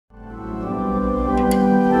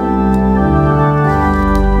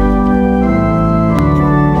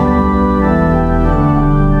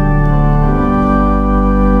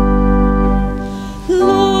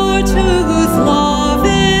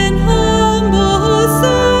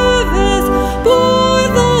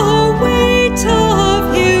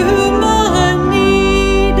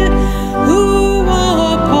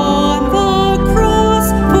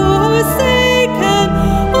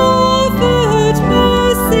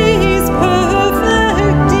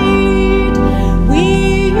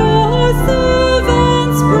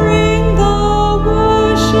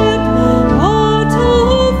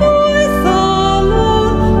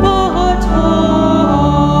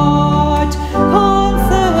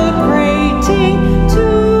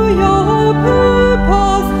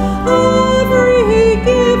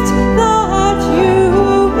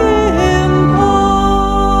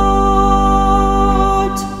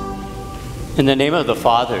name of the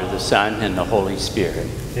Father, the Son, and the Holy Spirit.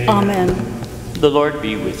 Amen. The Lord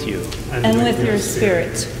be with you. And with your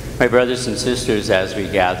spirit. My brothers and sisters, as we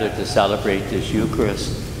gather to celebrate this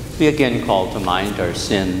Eucharist, we again call to mind our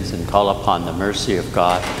sins and call upon the mercy of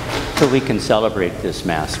God so we can celebrate this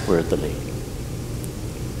Mass worthily.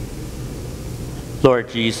 Lord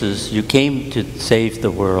Jesus, you came to save the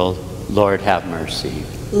world. Lord, have mercy.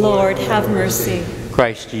 Lord, have mercy.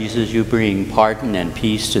 Christ Jesus, you bring pardon and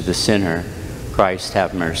peace to the sinner. Christ,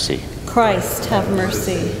 have mercy. Christ, have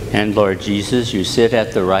mercy. And Lord Jesus, you sit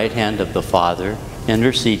at the right hand of the Father,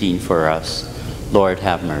 interceding for us. Lord,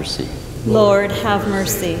 have mercy. Lord, have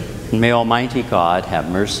mercy. And may Almighty God have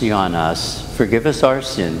mercy on us, forgive us our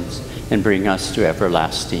sins, and bring us to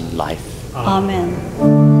everlasting life. Amen.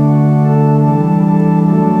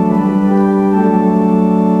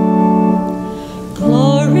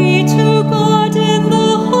 Glory to God in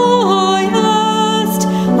the highest,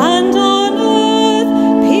 and on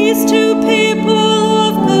earth peace to people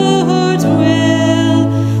of good will.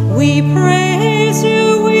 We praise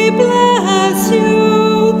you, we bless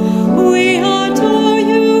you, we adore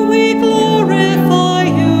you, we glorify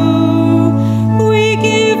you. We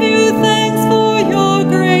give you thanks for your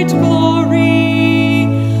great glory.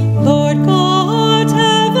 Lord God,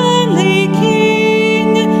 heavenly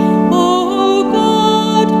King, O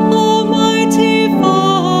God, Almighty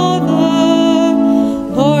Father,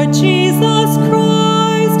 Lord Jesus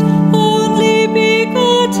Christ, only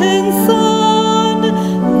begotten Son,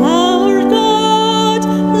 Lord God,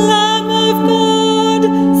 Lamb of God,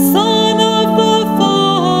 Son of the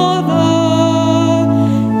Father,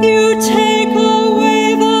 you take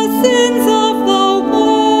away the sins of the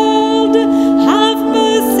world, have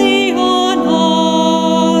mercy on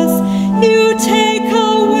us. You take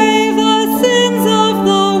away the sins of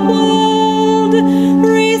the world,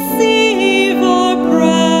 receive our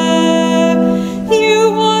prayer. You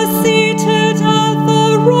are seated at the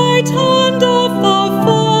right hand of the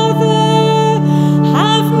Father,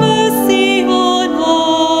 have mercy on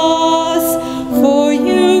us. For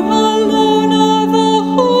you alone are the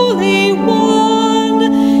Holy One,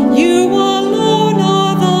 you alone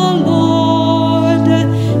are the Lord,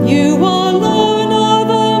 you alone are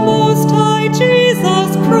the Most High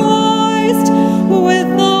Jesus Christ, with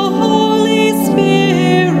the Holy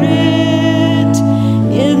Spirit,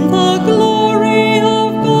 in the glory of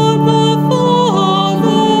God the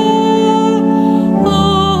Father.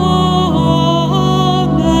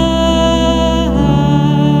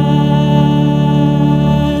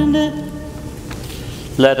 Amen.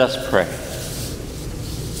 Let us pray.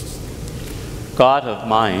 God of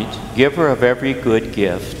might, giver of every good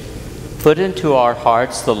gift, put into our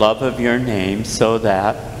hearts the love of your name so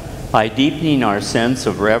that, by deepening our sense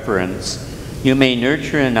of reverence, you may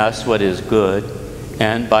nurture in us what is good,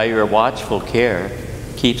 and by your watchful care,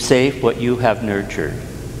 keep safe what you have nurtured.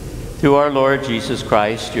 Through our Lord Jesus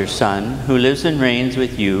Christ, your Son, who lives and reigns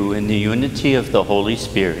with you in the unity of the Holy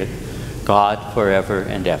Spirit, God forever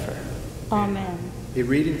and ever. Amen. A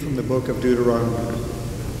reading from the book of Deuteronomy.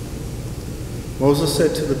 Moses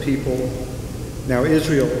said to the people, "Now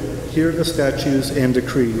Israel, hear the statutes and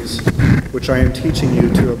decrees, which I am teaching you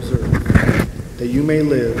to observe, that you may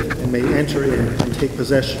live and may enter in and take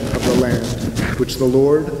possession of the land, which the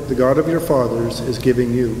Lord, the God of your fathers, is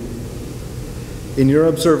giving you. In your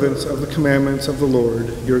observance of the commandments of the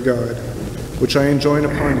Lord, your God, which I enjoin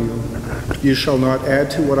upon you, you shall not add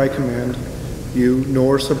to what I command you,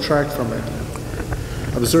 nor subtract from it.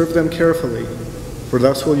 Observe them carefully, for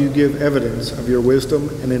thus will you give evidence of your wisdom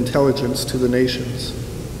and intelligence to the nations,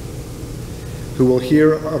 who will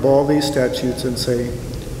hear of all these statutes and say,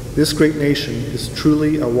 'This great nation is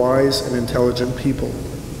truly a wise and intelligent people.'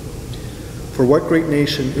 For what great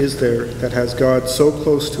nation is there that has God so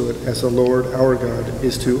close to it as the Lord our God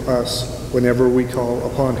is to us whenever we call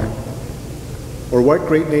upon him? Or what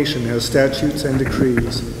great nation has statutes and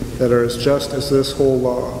decrees that are as just as this whole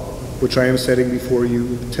law, which I am setting before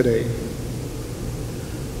you today?"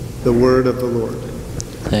 The word of the Lord.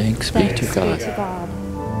 Thanks be to God. God.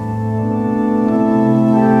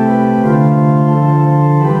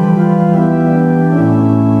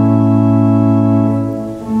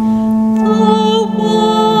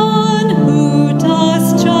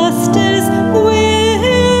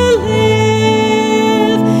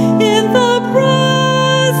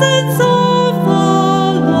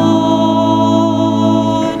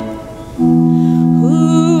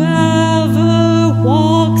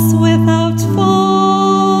 Without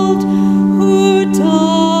fault, who does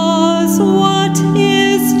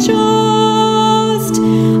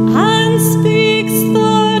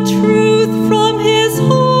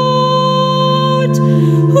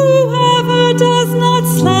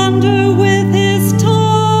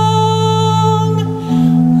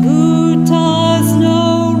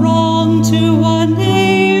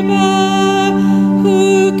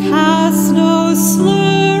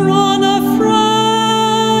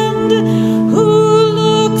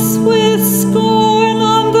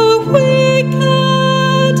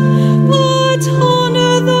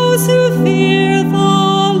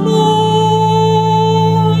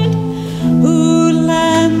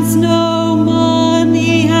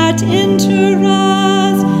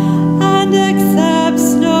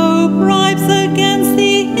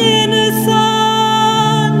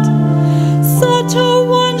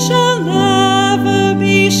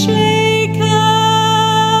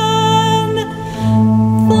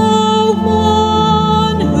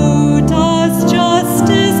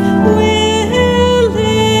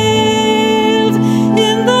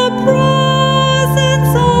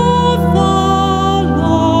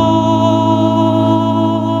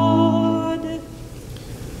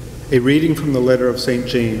A reading from the letter of St.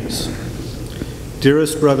 James.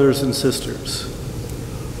 Dearest brothers and sisters,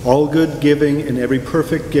 all good giving and every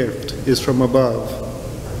perfect gift is from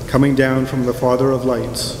above, coming down from the Father of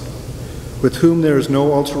lights, with whom there is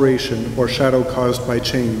no alteration or shadow caused by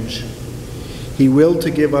change. He willed to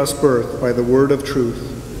give us birth by the word of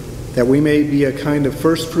truth, that we may be a kind of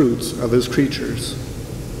first fruits of his creatures.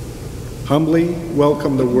 Humbly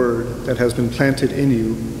welcome the word that has been planted in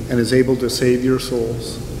you and is able to save your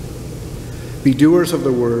souls. Be doers of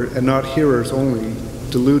the word and not hearers only,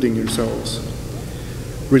 deluding yourselves.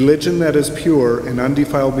 Religion that is pure and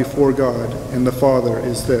undefiled before God and the Father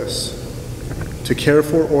is this: to care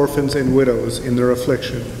for orphans and widows in their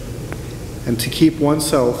affliction, and to keep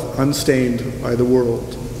oneself unstained by the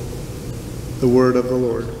world. The word of the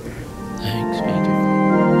Lord. Thanks be to God.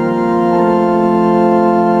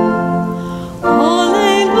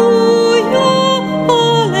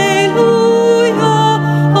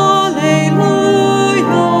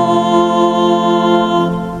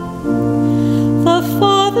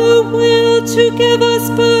 To give us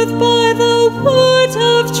birth by the word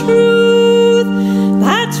of truth,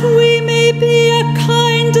 that we may be a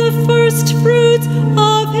kind of first fruits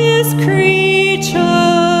of his creatures.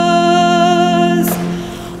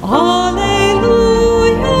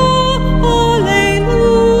 Alleluia, alleluia,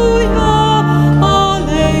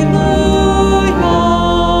 alleluia.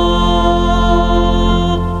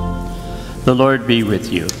 The Lord be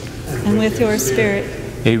with you. And with your spirit.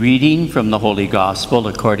 A reading from the Holy Gospel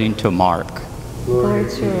according to Mark. Glory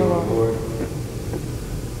to you, Lord.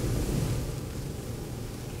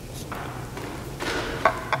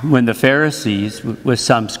 When the Pharisees, with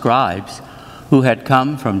some scribes who had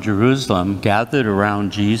come from Jerusalem, gathered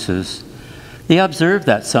around Jesus, they observed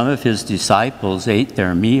that some of his disciples ate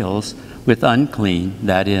their meals with unclean,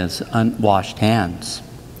 that is, unwashed hands.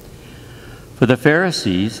 For the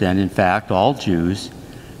Pharisees, and in fact all Jews,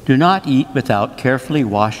 do not eat without carefully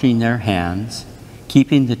washing their hands,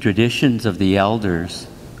 keeping the traditions of the elders.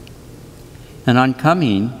 And on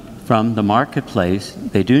coming from the marketplace,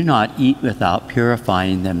 they do not eat without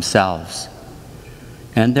purifying themselves.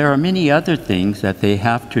 And there are many other things that they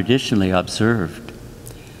have traditionally observed: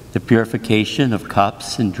 the purification of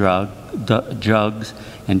cups and jugs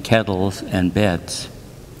and kettles and beds.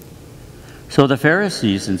 So the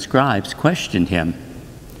Pharisees and scribes questioned him,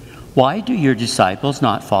 "Why do your disciples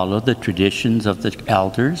not follow the traditions of the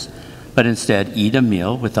elders, but instead eat a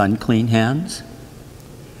meal with unclean hands?"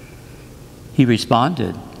 He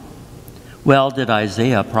responded, "Well did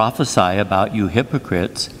Isaiah prophesy about you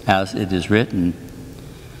hypocrites, as it is written,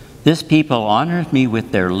 'This people honors me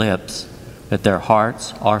with their lips, but their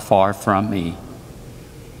hearts are far from me.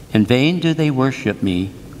 In vain do they worship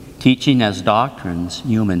me, teaching as doctrines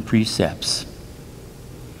human precepts.'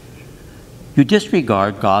 You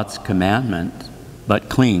disregard God's commandment, but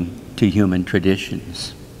cling to human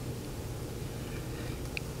traditions."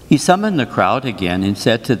 He summoned the crowd again and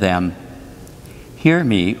said to them, "Hear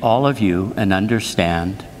me, all of you, and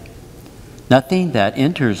understand. Nothing that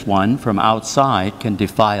enters one from outside can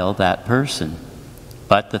defile that person,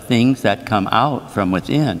 but the things that come out from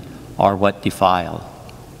within are what defile.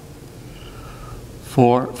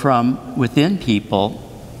 For from within people,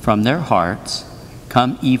 from their hearts,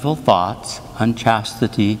 come evil thoughts,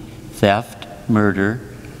 unchastity, theft, murder,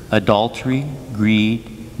 adultery,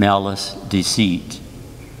 greed, malice, deceit,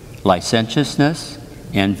 licentiousness,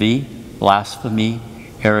 envy, blasphemy,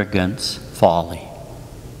 arrogance, folly.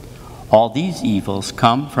 All these evils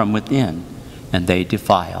come from within, and they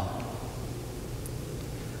defile."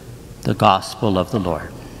 The Gospel of the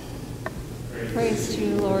Lord. Praise to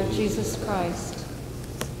you, Lord Jesus Christ.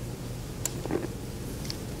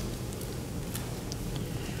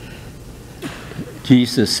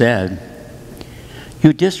 Jesus said,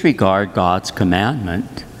 "You disregard God's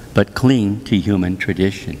commandment, but cling to human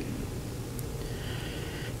tradition."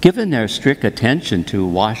 Given their strict attention to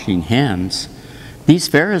washing hands, these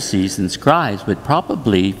Pharisees and scribes would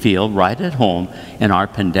probably feel right at home in our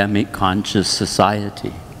pandemic-conscious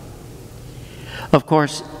society. Of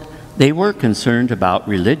course, they were concerned about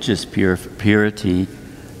religious purity,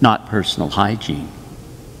 not personal hygiene.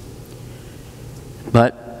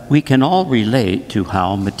 But we can all relate to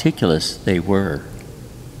how meticulous they were.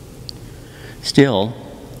 Still,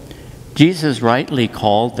 Jesus rightly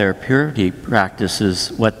called their purity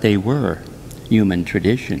practices what they were: human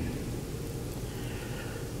tradition.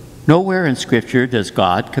 Nowhere in Scripture does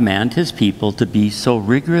God command his people to be so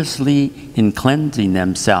rigorously in cleansing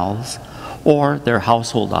themselves or their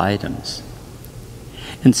household items.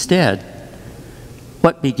 Instead,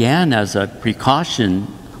 what began as a precaution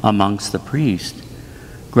amongst the priests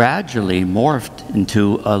gradually morphed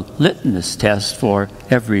into a litmus test for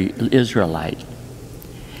every Israelite.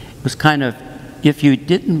 It was kind of, if you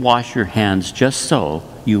didn't wash your hands just so,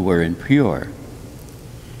 you were impure.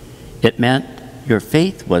 It meant your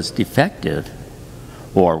faith was defective,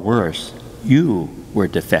 or worse, you were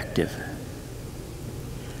defective.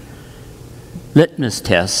 Litmus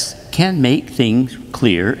tests can make things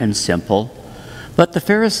clear and simple, but the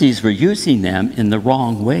Pharisees were using them in the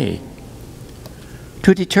wrong way.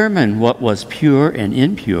 To determine what was pure and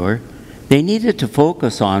impure, they needed to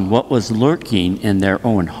focus on what was lurking in their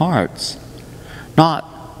own hearts, not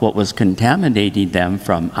what was contaminating them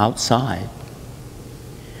from outside.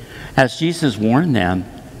 As Jesus warned them,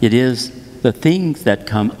 it is the things that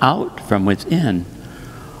come out from within,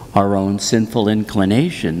 our own sinful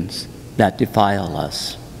inclinations, that defile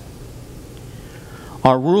us.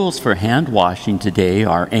 Our rules for hand washing today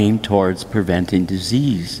are aimed towards preventing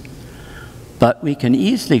disease, but we can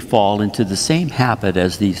easily fall into the same habit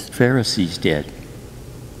as these Pharisees did.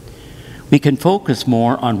 We can focus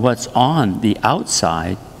more on what's on the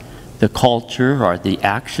outside, the culture or the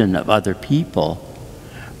action of other people,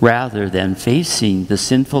 rather than facing the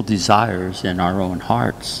sinful desires in our own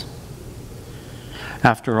hearts.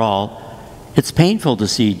 After all, it's painful to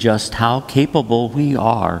see just how capable we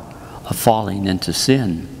are of falling into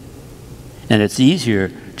sin. And it's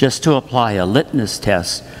easier just to apply a litmus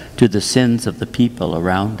test to the sins of the people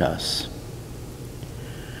around us.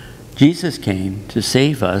 Jesus came to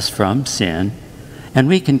save us from sin, and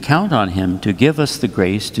we can count on him to give us the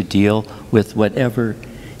grace to deal with whatever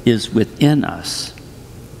is within us.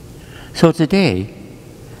 So today,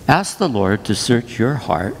 ask the Lord to search your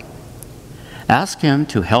heart. Ask him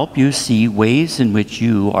to help you see ways in which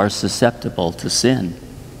you are susceptible to sin,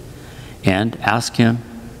 and ask him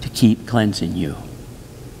to keep cleansing you.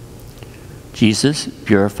 Jesus,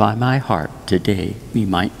 purify my heart today, we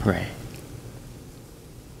might pray.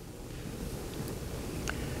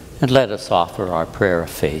 And let us offer our prayer of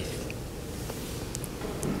faith.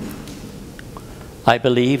 I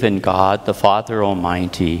believe in God, the Father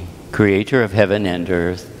Almighty, creator of heaven and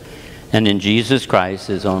earth, and in Jesus Christ,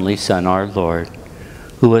 his only Son, our Lord,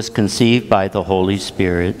 who was conceived by the Holy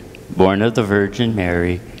Spirit, born of the Virgin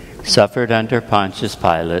Mary, suffered under Pontius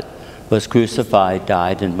Pilate, was crucified,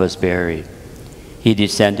 died, and was buried. He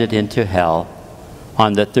descended into hell.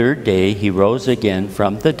 On the third day he rose again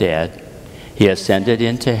from the dead. He ascended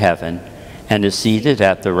into heaven and is seated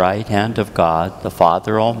at the right hand of God, the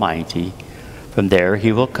Father Almighty. From there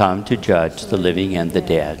he will come to judge the living and the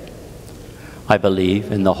dead. I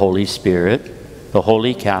believe in the Holy Spirit, the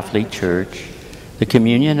Holy Catholic Church, the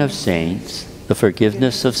communion of saints, the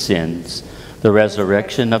forgiveness of sins, the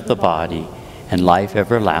resurrection of the body, and life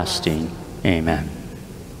everlasting. Amen.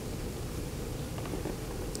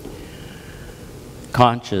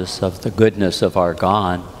 Conscious of the goodness of our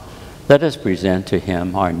God, let us present to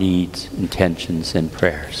him our needs, intentions, and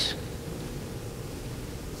prayers.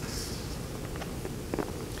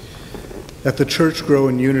 That the church grow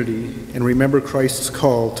in unity and remember Christ's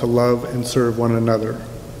call to love and serve one another.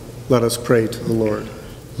 Let us pray to the Lord.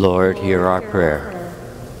 Lord, hear our prayer.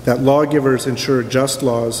 That lawgivers ensure just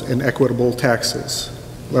laws and equitable taxes.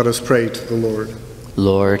 Let us pray to the Lord.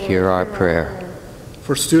 Lord, hear our prayer.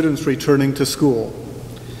 For students returning to school,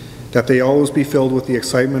 that they always be filled with the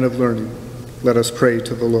excitement of learning. Let us pray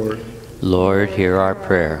to the Lord. Lord, hear our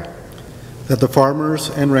prayer. That the farmers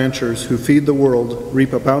and ranchers who feed the world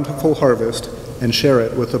reap a bountiful harvest and share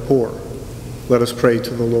it with the poor. Let us pray to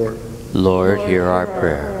the Lord. Lord, hear our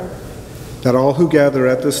prayer. That all who gather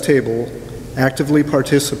at this table actively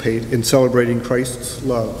participate in celebrating Christ's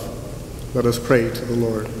love. Let us pray to the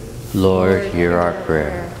Lord. Lord, hear our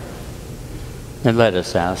prayer. And let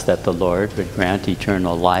us ask that the Lord would grant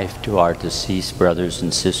eternal life to our deceased brothers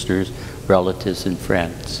and sisters, relatives and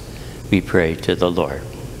friends. We pray to the Lord.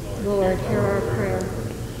 Lord, hear our prayer.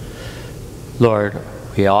 Lord,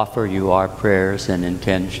 we offer you our prayers and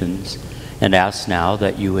intentions and ask now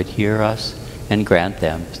that you would hear us and grant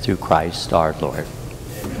them through Christ our Lord.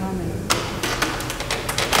 Amen.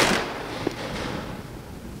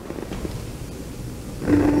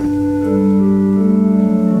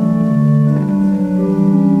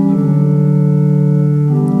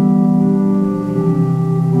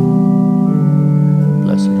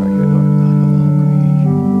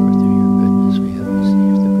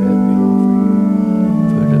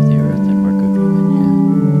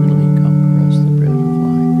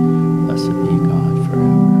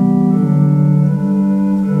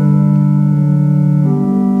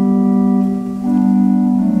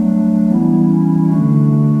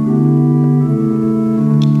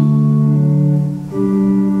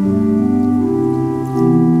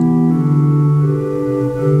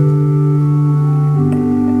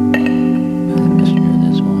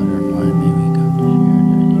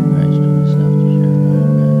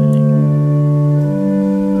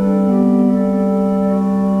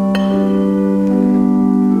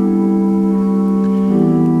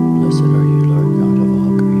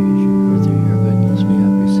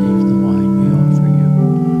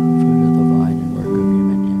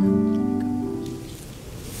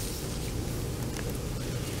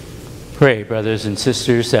 Pray, brothers and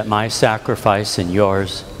sisters, that my sacrifice and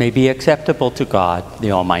yours may be acceptable to God,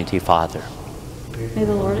 the Almighty Father. May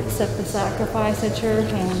the Lord accept the sacrifice at your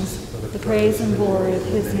hands, the praise and glory of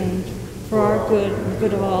his name, for our good and the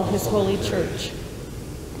good of all his holy church.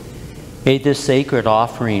 May this sacred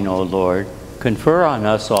offering, O Lord, confer on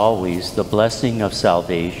us always the blessing of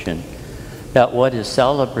salvation, that what it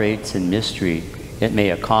celebrates in mystery it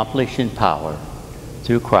may accomplish in power,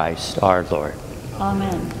 through Christ our Lord.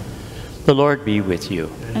 Amen. The Lord be with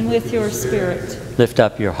you. And with your spirit. Lift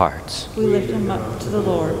up your hearts. We lift them up to the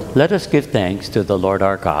Lord. Let us give thanks to the Lord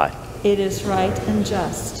our God. It is right and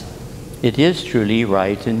just. It is truly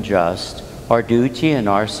right and just, our duty and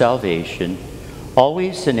our salvation,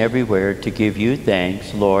 always and everywhere to give you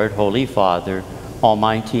thanks, Lord, Holy Father,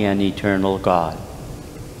 Almighty and eternal God.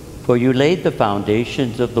 For you laid the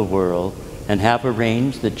foundations of the world and have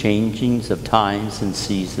arranged the changings of times and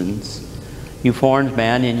seasons. You formed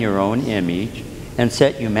man in your own image and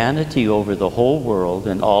set humanity over the whole world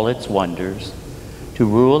and all its wonders, to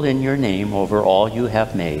rule in your name over all you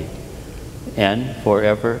have made, and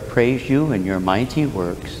forever praise you in your mighty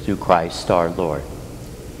works through Christ our Lord.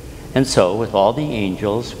 And so, with all the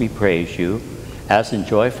angels, we praise you, as in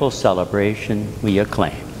joyful celebration we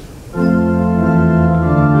acclaim.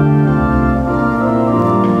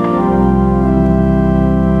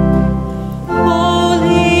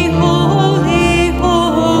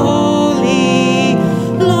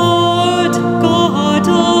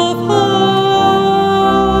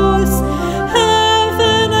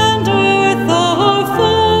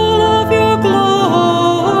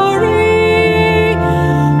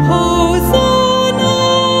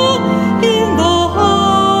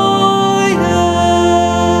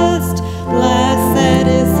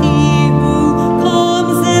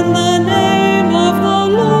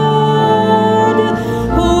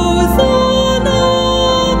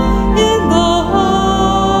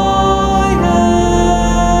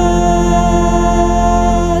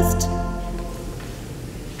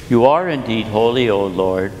 You are indeed holy, O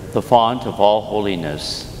Lord, the font of all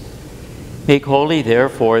holiness. Make holy,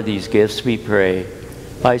 therefore, these gifts, we pray,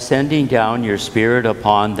 by sending down your Spirit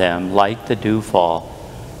upon them like the dewfall,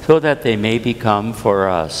 so that they may become for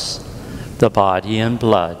us the body and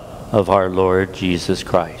blood of our Lord Jesus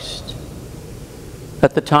Christ.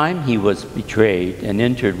 At the time he was betrayed and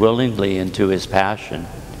entered willingly into his passion,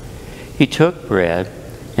 he took bread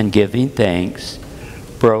and, giving thanks,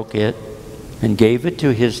 broke it and gave it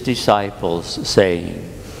to his disciples, saying,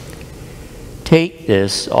 "Take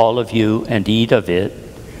this, all of you, and eat of it,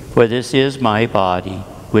 for this is my body,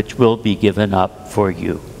 which will be given up for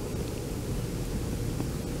you."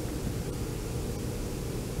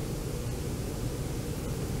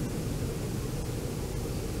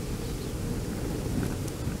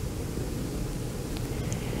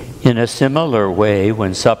 In a similar way,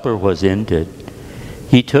 when supper was ended,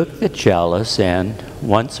 he took the chalice and,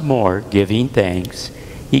 once more giving thanks,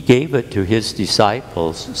 he gave it to his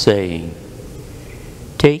disciples, saying,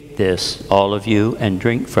 "Take this, all of you, and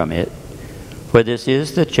drink from it, for this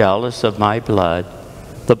is the chalice of my blood,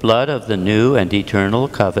 the blood of the new and eternal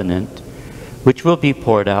covenant, which will be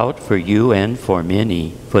poured out for you and for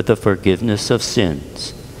many for the forgiveness of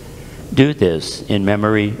sins. Do this in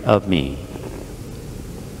memory of me."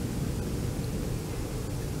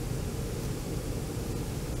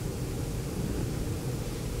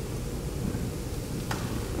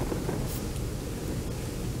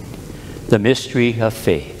 The mystery of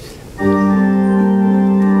faith.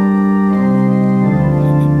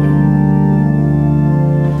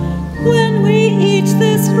 When we eat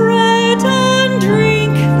this bread and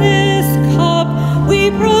drink this cup, we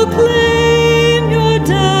proclaim your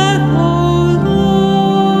death, O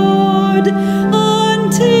Lord,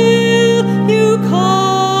 until you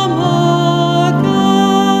come again.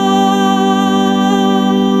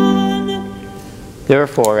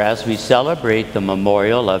 Therefore, as we celebrate the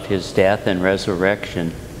memorial of his death and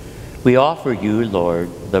resurrection, we offer you, Lord,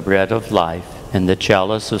 the bread of life and the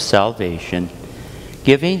chalice of salvation,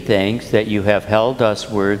 giving thanks that you have held us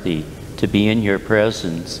worthy to be in your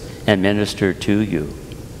presence and minister to you.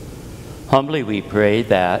 Humbly we pray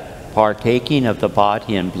that, partaking of the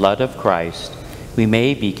body and blood of Christ, we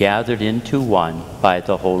may be gathered into one by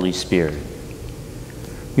the Holy Spirit.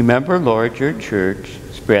 Remember, Lord, your church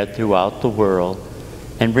spread throughout the world,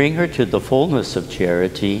 and bring her to the fullness of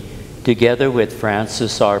charity, together with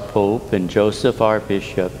Francis our Pope and Joseph our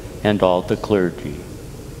Bishop and all the clergy.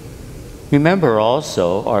 Remember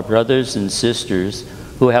also our brothers and sisters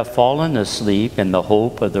who have fallen asleep in the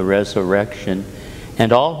hope of the resurrection,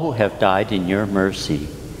 and all who have died in your mercy.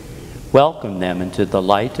 Welcome them into the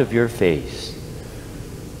light of your face.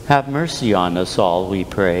 Have mercy on us all, we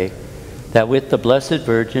pray, that with the Blessed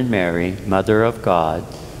Virgin Mary, Mother of God,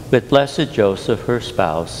 with blessed Joseph, her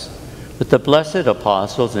spouse, with the blessed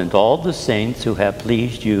apostles and all the saints who have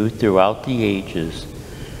pleased you throughout the ages,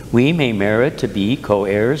 we may merit to be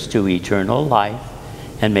co-heirs to eternal life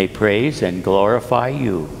and may praise and glorify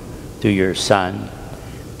you through your Son,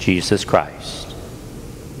 Jesus Christ.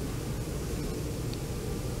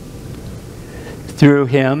 Through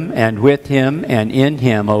him and with him and in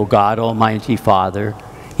him, O God, Almighty Father,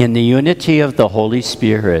 in the unity of the Holy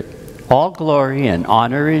Spirit, all glory and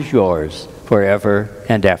honor is yours forever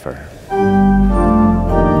and ever.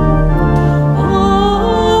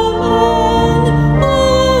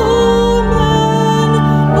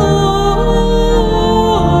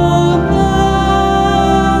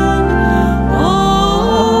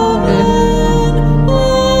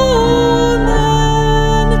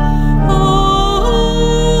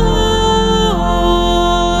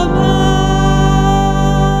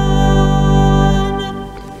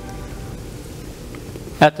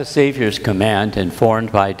 At the Savior's command,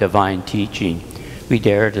 informed by divine teaching, we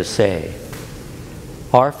dare to say,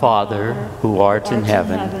 Our Father, who art in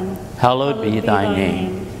heaven, hallowed be thy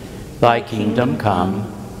name. Thy kingdom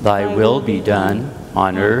come, thy will be done,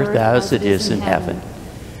 on earth as it is in heaven.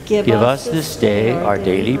 Give us this day our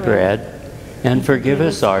daily bread, and forgive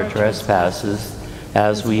us our trespasses,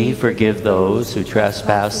 as we forgive those who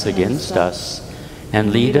trespass against us.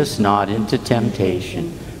 And lead us not into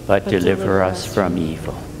temptation, but deliver us from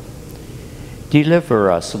evil.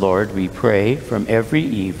 Deliver us, Lord, we pray, from every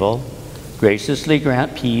evil. Graciously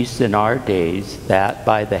grant peace in our days, that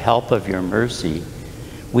by the help of your mercy,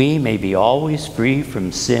 we may be always free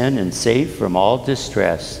from sin and safe from all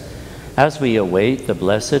distress, as we await the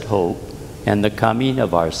blessed hope and the coming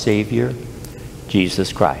of our Savior,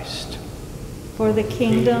 Jesus Christ. For the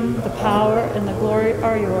kingdom, the power, and the glory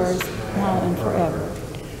are yours, now and forever.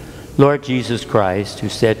 Lord Jesus Christ, who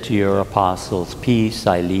said to your apostles, Peace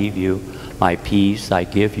I leave you, my peace I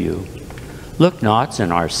give you, look not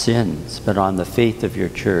on our sins, but on the faith of your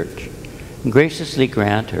church, and graciously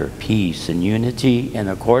grant her peace and unity in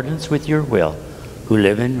accordance with your will, who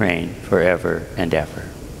live and reign forever and ever.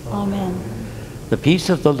 Amen. The peace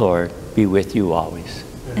of the Lord be with you always.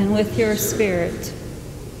 And with your spirit.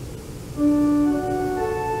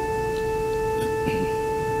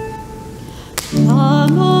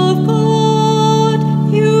 Lamb of God,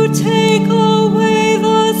 you take away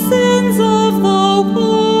the sins of the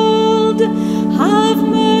world. Have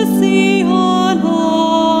mercy on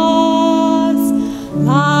us.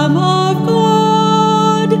 Lamb of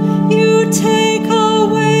God, you take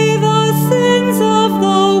away the sins of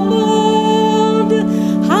the world.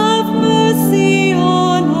 Have mercy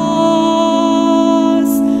on us.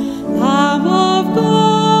 Lamb of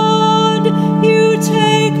God, you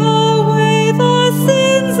take away the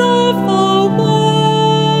sins of the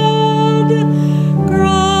world.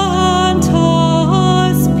 Grant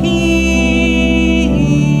us peace.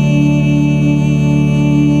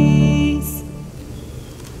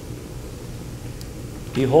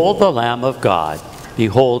 Behold the Lamb of God.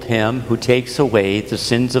 Behold him who takes away the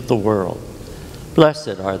sins of the world.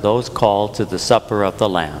 Blessed are those called to the supper of the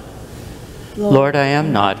Lamb. Lord, I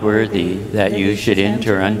am not worthy that you should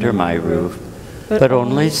enter under my roof, but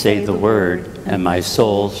only say the word, and my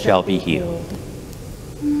soul shall be healed.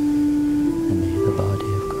 And may the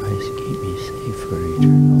body of Christ keep me safe for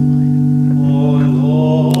eternal life. O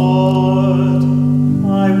Lord,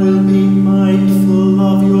 I will be mindful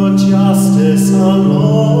of your justice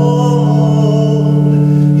alone.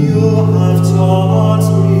 You have taught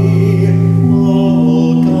me,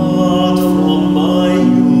 O God, from my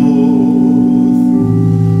youth,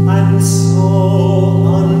 and so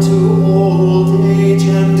unto old age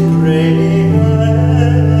and gray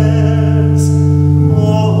hairs, O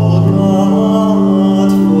God,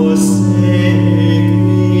 forsake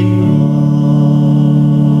me not.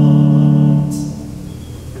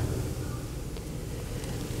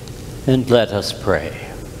 And let us pray.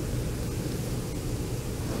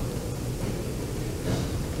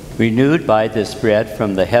 Renewed by this bread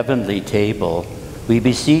from the heavenly table, we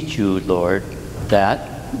beseech you, Lord,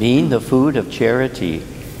 that, being the food of charity,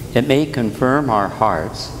 it may confirm our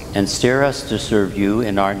hearts and stir us to serve you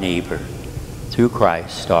and our neighbor, through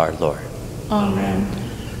Christ our Lord. Amen.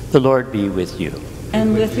 The Lord be with you.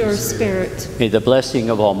 And with your spirit. May the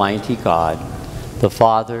blessing of Almighty God, the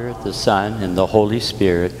Father, the Son, and the Holy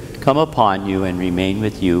Spirit come upon you and remain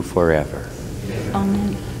with you forever.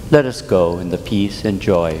 Amen. Let us go in the peace and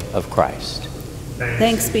joy of Christ.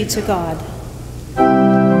 Thanks be to God.